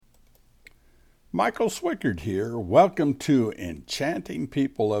Michael Swickard here. Welcome to Enchanting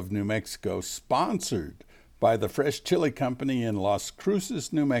People of New Mexico, sponsored by the Fresh Chili Company in Las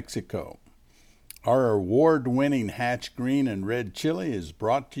Cruces, New Mexico. Our award-winning Hatch Green and Red Chili is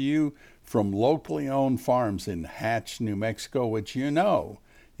brought to you from locally owned farms in Hatch, New Mexico, which you know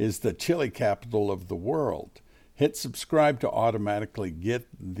is the chili capital of the world. Hit subscribe to automatically get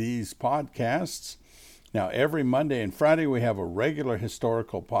these podcasts. Now, every Monday and Friday, we have a regular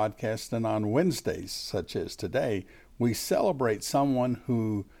historical podcast, and on Wednesdays, such as today, we celebrate someone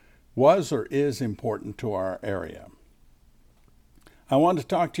who was or is important to our area. I want to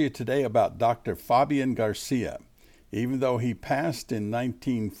talk to you today about Dr. Fabián García. Even though he passed in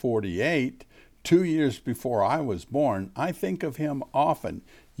 1948, 2 years before I was born, I think of him often,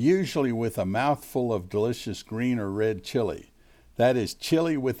 usually with a mouthful of delicious green or red chili. That is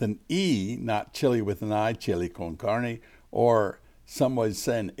chili with an E, not chili with an I, chili con carne, or someone's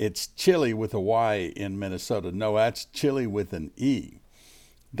saying it's chili with a Y in Minnesota. No, that's chili with an E.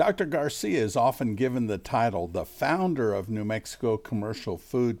 Dr. Garcia is often given the title, the founder of New Mexico commercial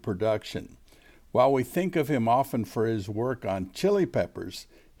food production. While we think of him often for his work on chili peppers,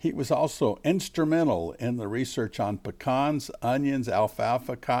 he was also instrumental in the research on pecans, onions,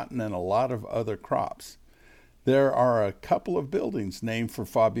 alfalfa, cotton, and a lot of other crops. There are a couple of buildings named for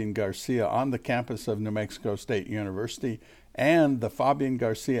Fabián García on the campus of New Mexico State University and the Fabián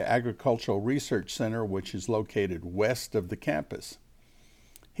García Agricultural Research Center, which is located west of the campus.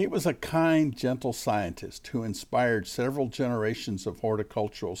 He was a kind, gentle scientist who inspired several generations of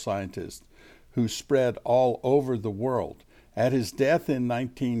horticultural scientists who spread all over the world. At his death in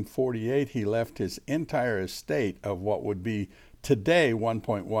 1948, he left his entire estate of what would be today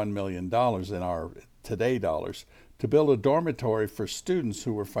 $1.1 million in our today dollars to build a dormitory for students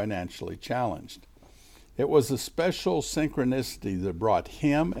who were financially challenged. It was a special synchronicity that brought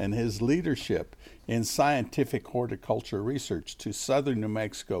him and his leadership in scientific horticulture research to southern New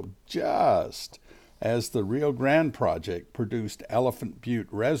Mexico just as the Rio Grande project produced Elephant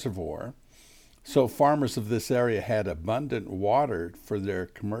Butte Reservoir, so farmers of this area had abundant water for their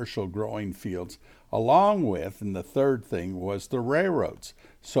commercial growing fields, along with, and the third thing was the railroads,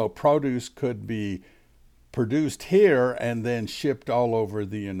 so produce could be produced here and then shipped all over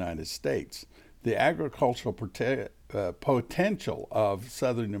the United States. The agricultural potential of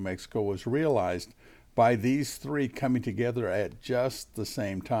southern New Mexico was realized by these three coming together at just the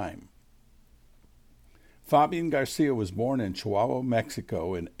same time. Fabián García was born in Chihuahua,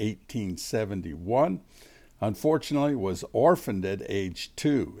 Mexico in 1871. Unfortunately, was orphaned at age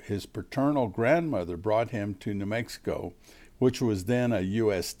 2. His paternal grandmother brought him to New Mexico, which was then a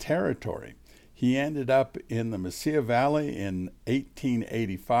U.S. territory. He ended up in the Mesilla Valley in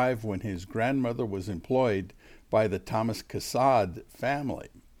 1885 when his grandmother was employed by the Thomas Casad family.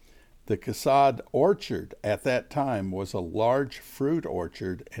 The Casad orchard at that time was a large fruit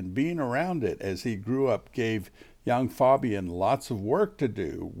orchard, and being around it as he grew up gave young Fabián lots of work to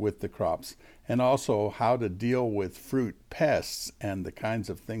do with the crops and also how to deal with fruit pests and the kinds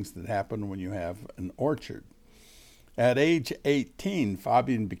of things that happen when you have an orchard. At age 18,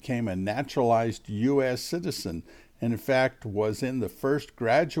 Fabián became a naturalized U.S. citizen and in fact was in the first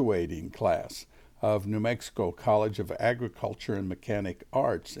graduating class of New Mexico College of Agriculture and Mechanic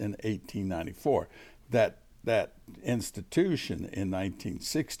Arts in 1894. That institution in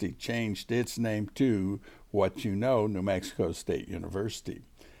 1960 changed its name to what you know, New Mexico State University.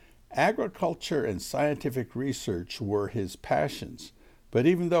 Agriculture and scientific research were his passions, but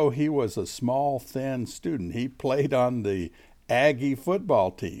even though he was a small, thin student, he played on the Aggie football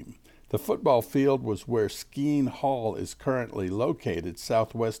team. The football field was where Skeen Hall is currently located,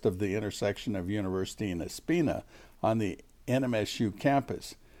 southwest of the intersection of University and Espina on the NMSU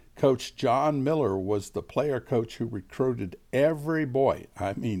campus. Coach John Miller was the player coach who recruited every boy,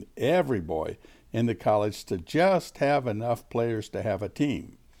 in the college to just have enough players to have a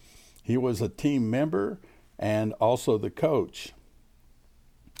team. He was a team member and also the coach.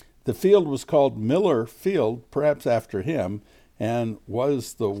 The field was called Miller Field, perhaps after him, and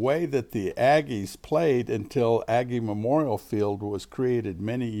was the way that the Aggies played until Aggie Memorial Field was created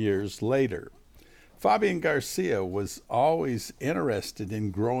many years later. Fabián García was always interested in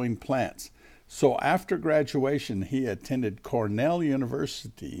growing plants, so after graduation he attended Cornell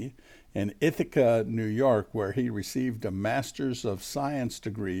University in Ithaca, New York, where he received a Master's of Science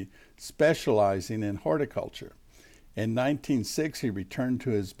degree specializing in horticulture. In 1906, he returned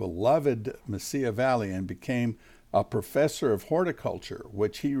to his beloved Mesilla Valley and became a professor of horticulture,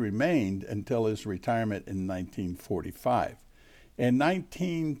 which he remained until his retirement in 1945. In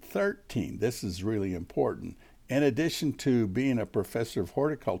 1913, this is really important, In addition to being a professor of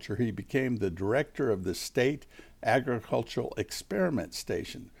horticulture, he became the director of the State Agricultural Experiment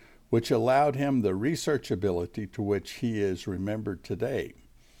Station, which allowed him the research ability to which he is remembered today.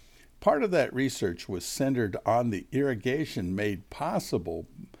 Part of that research was centered on the irrigation made possible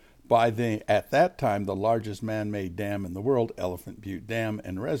by at that time, the largest man-made dam in the world, Elephant Butte Dam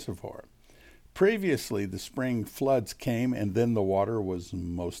and Reservoir. Previously, the spring floods came and then the water was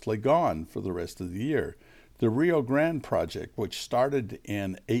mostly gone for the rest of the year. The Rio Grande project, which started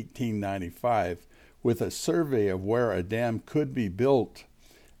in 1895 with a survey of where a dam could be built,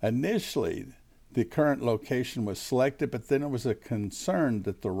 initially the current location was selected, but then there was a concern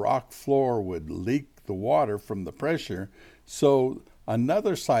that the rock floor would leak the water from the pressure, so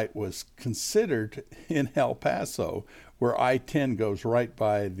another site was considered in El Paso, where I-10 goes right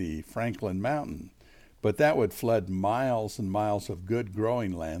by the Franklin Mountain. But that would flood miles and miles of good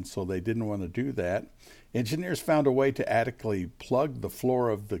growing land, so they didn't want to do that. Engineers found a way to adequately plug the floor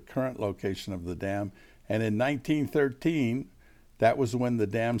of the current location of the dam, and in 1913, that was when the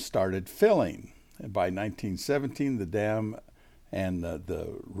dam started filling. And by 1917, the dam and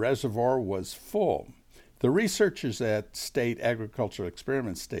the reservoir was full. The researchers at State Agricultural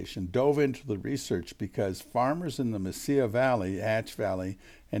Experiment Station dove into the research because farmers in the Mesilla Valley, Hatch Valley,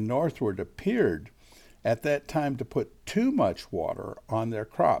 and northward appeared at that time to put too much water on their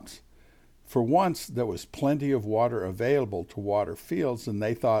crops. For once, there was plenty of water available to water fields, and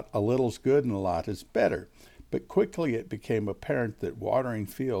they thought a little's good and a lot is better. But quickly it became apparent that watering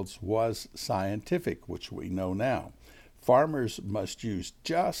fields was scientific, which we know now. Farmers must use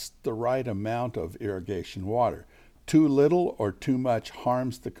just the right amount of irrigation water. Too little or too much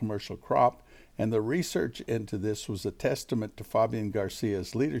harms the commercial crop, and the research into this was a testament to Fabián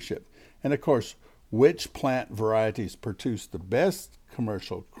García's leadership. And of course, which plant varieties produce the best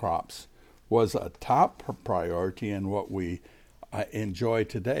commercial crops was a top priority in what we enjoy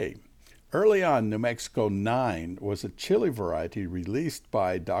today. Early on, New Mexico 9 was a chili variety released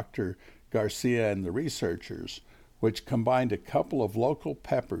by Dr. García and the researchers, which combined a couple of local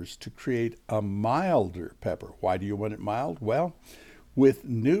peppers to create a milder pepper. Why do you want it mild? Well, with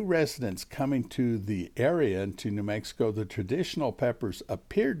new residents coming to the area and to New Mexico, the traditional peppers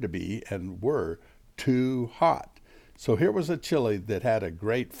appeared to be and were too hot. So here was a chili that had a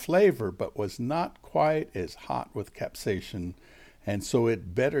great flavor but was not quite as hot with capsaicin, and so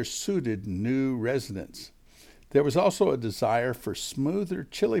it better suited new residents. There was also a desire for smoother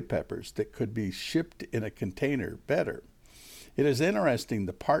chili peppers that could be shipped in a container better. It is interesting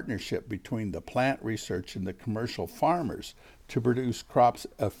the partnership between the plant research and the commercial farmers to produce crops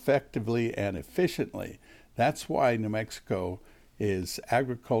effectively and efficiently. That's why New Mexico is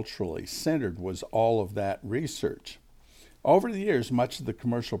agriculturally centered, was all of that research. Over the years, much of the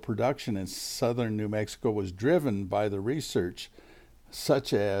commercial production in southern New Mexico was driven by the research,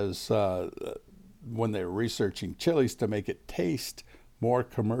 such as when they were researching chilies to make it taste more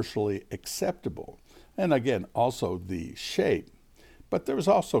commercially acceptable. And again, also the shape. But there was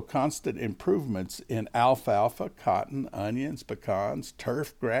also constant improvements in alfalfa, cotton, onions, pecans,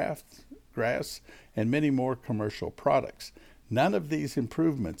 turf grass, and many more commercial products. None of these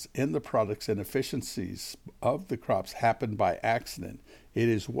improvements in the products and efficiencies of the crops happened by accident. It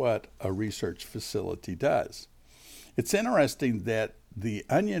is what a research facility does. It's interesting that the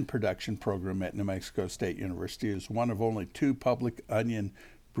onion production program at New Mexico State University is one of only 2 public onion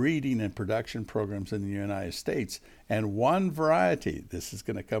breeding and production programs in the United States, and one variety, this is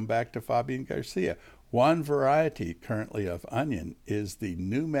going to come back to Fabián García, one variety currently of onion is the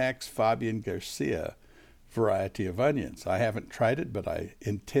New Mex Fabián García variety of onions. I haven't tried it, but I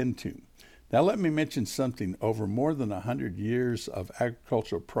intend to. Now let me mention something. Over more than 100 years of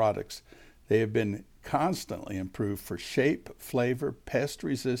agricultural products, they have been constantly improved for shape, flavor, pest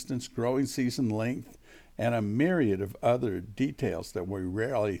resistance, growing season length, and a myriad of other details that we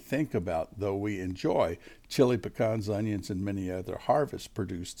rarely think about, though we enjoy chili, pecans, onions, and many other harvests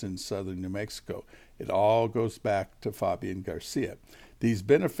produced in southern New Mexico. It all goes back to Fabián García. These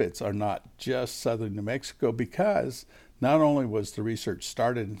benefits are not just southern New Mexico because not only was the research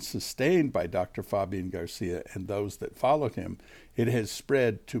started and sustained by Dr. Fabián García and those that followed him, it has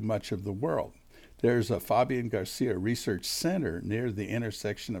spread to much of the world. There's a Fabián García Research Center near the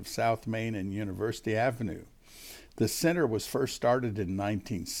intersection of South Main and University Avenue. The center was first started in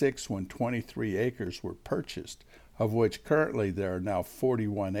 1906 when 23 acres were purchased, of which currently there are now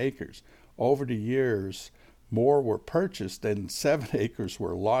 41 acres. Over the years, more were purchased and 7 acres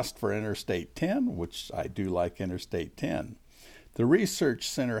were lost for Interstate 10, which I do like Interstate 10. The research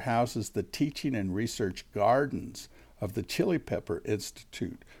center houses the teaching and research gardens of the Chili Pepper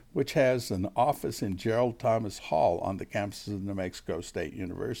Institute, which has an office in Gerald Thomas Hall on the campus of New Mexico State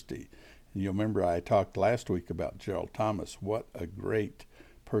University. And you'll remember I talked last week about Gerald Thomas. What a great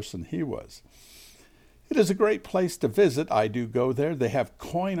person he was. It is a great place to visit. I do go there. They have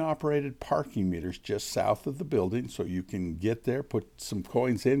coin-operated parking meters just south of the building, so you can get there, put some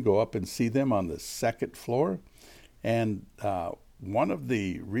coins in, go up and see them on the second floor. And one of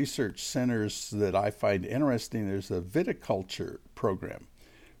the research centers that I find interesting is a viticulture program,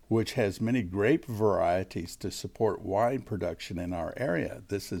 which has many grape varieties to support wine production in our area.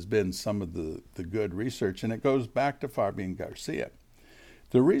 This has been some of the good research, and it goes back to Fabián García.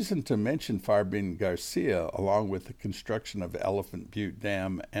 The reason to mention Fabián García, along with the construction of Elephant Butte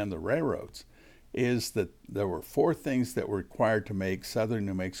Dam and the railroads, is that there were 4 things that were required to make southern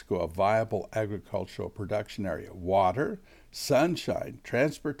New Mexico a viable agricultural production area: water, sunshine,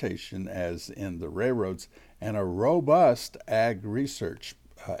 transportation, as in the railroads, and a robust ag research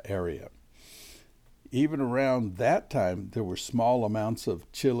area. Even around that time, there were small amounts of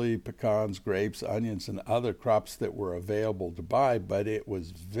chili, pecans, grapes, onions, and other crops that were available to buy, but it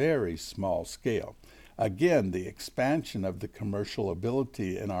was very small scale. Again, the expansion of the commercial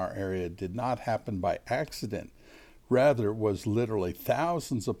ability in our area did not happen by accident. Rather, was literally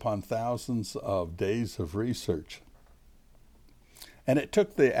thousands upon thousands of days of research. And it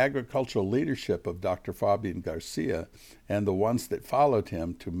took the agricultural leadership of Dr. Fabián García and the ones that followed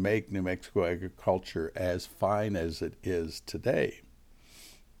him to make New Mexico agriculture as fine as it is today.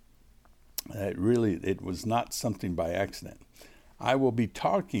 It was not something by accident. I will be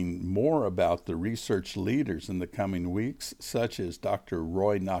talking more about the research leaders in the coming weeks, such as Dr.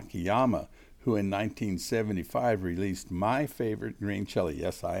 Roy Nakayama, who in 1975 released my favorite green chili.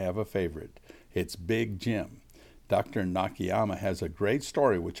 Yes, I have a favorite. It's Big Jim. Dr. Nakayama has a great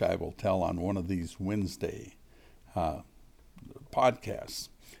story, which I will tell on one of these Wednesday podcasts.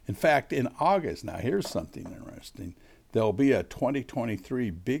 In fact, in August, now here's something interesting, there'll be a 2023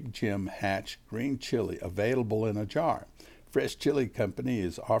 Big Jim Hatch green chili available in a jar. Fresh Chili Company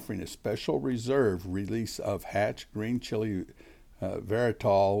is offering a special reserve release of Hatch green chili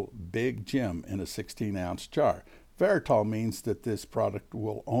Veritol Big Jim in a 16-ounce jar. Veritol means that this product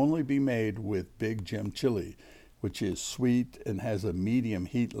will only be made with Big Jim chili, which is sweet and has a medium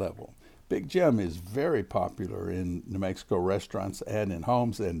heat level. Big Jim is very popular in New Mexico restaurants and in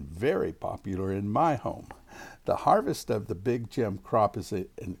homes, and very popular in my home. The harvest of the Big Jim crop is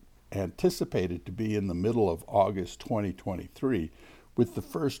anticipated to be in the middle of August 2023, with the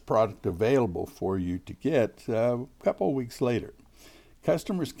first product available for you to get a couple of weeks later.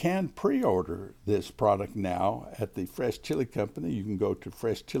 Customers can pre-order this product now at the Fresh Chili Company. You can go to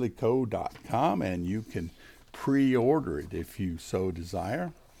freshchilico.com and you can pre-order it if you so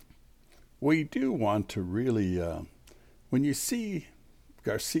desire. We do want to really, when you see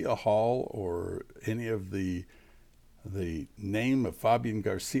Garcia Hall or any of the name of Fabián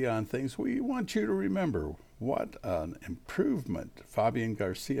García on things, we want you to remember what an improvement Fabián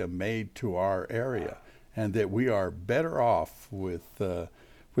García made to our area, and that we are better off with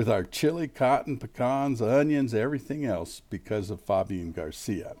our chili, cotton, pecans, onions, everything else because of Fabián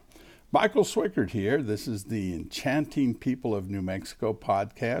García. Michael Swickard here. This is the Enchanting People of New Mexico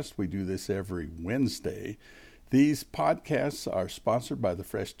podcast. We do this every Wednesday. These podcasts are sponsored by the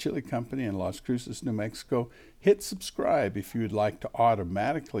Fresh Chili Company in Las Cruces, New Mexico. Hit subscribe if you would like to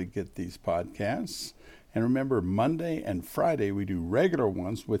automatically get these podcasts. And remember, Monday and Friday we do regular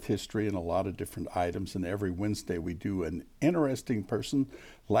ones with history and a lot of different items. And every Wednesday we do an interesting person.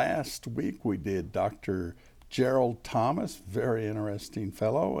 Last week we did Dr. Gerald Thomas, very interesting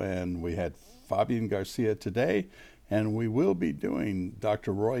fellow, and we had Fabián García today, and we will be doing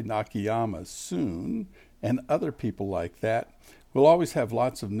Dr. Roy Nakayama soon, and other people like that. We'll always have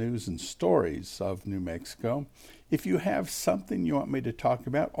lots of news and stories of New Mexico. If you have something you want me to talk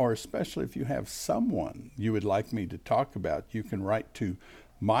about, or especially if you have someone you would like me to talk about, you can write to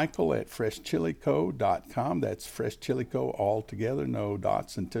michael@freshchilico.com. That's freshchilico all together, no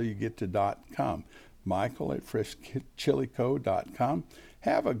dots until you get to .com. michael@freshchilico.com.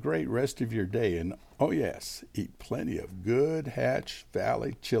 Have a great rest of your day, and oh yes, eat plenty of good Hatch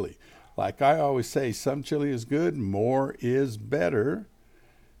Valley chili. Like I always say, some chili is good, more is better.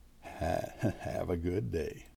 Have a good day.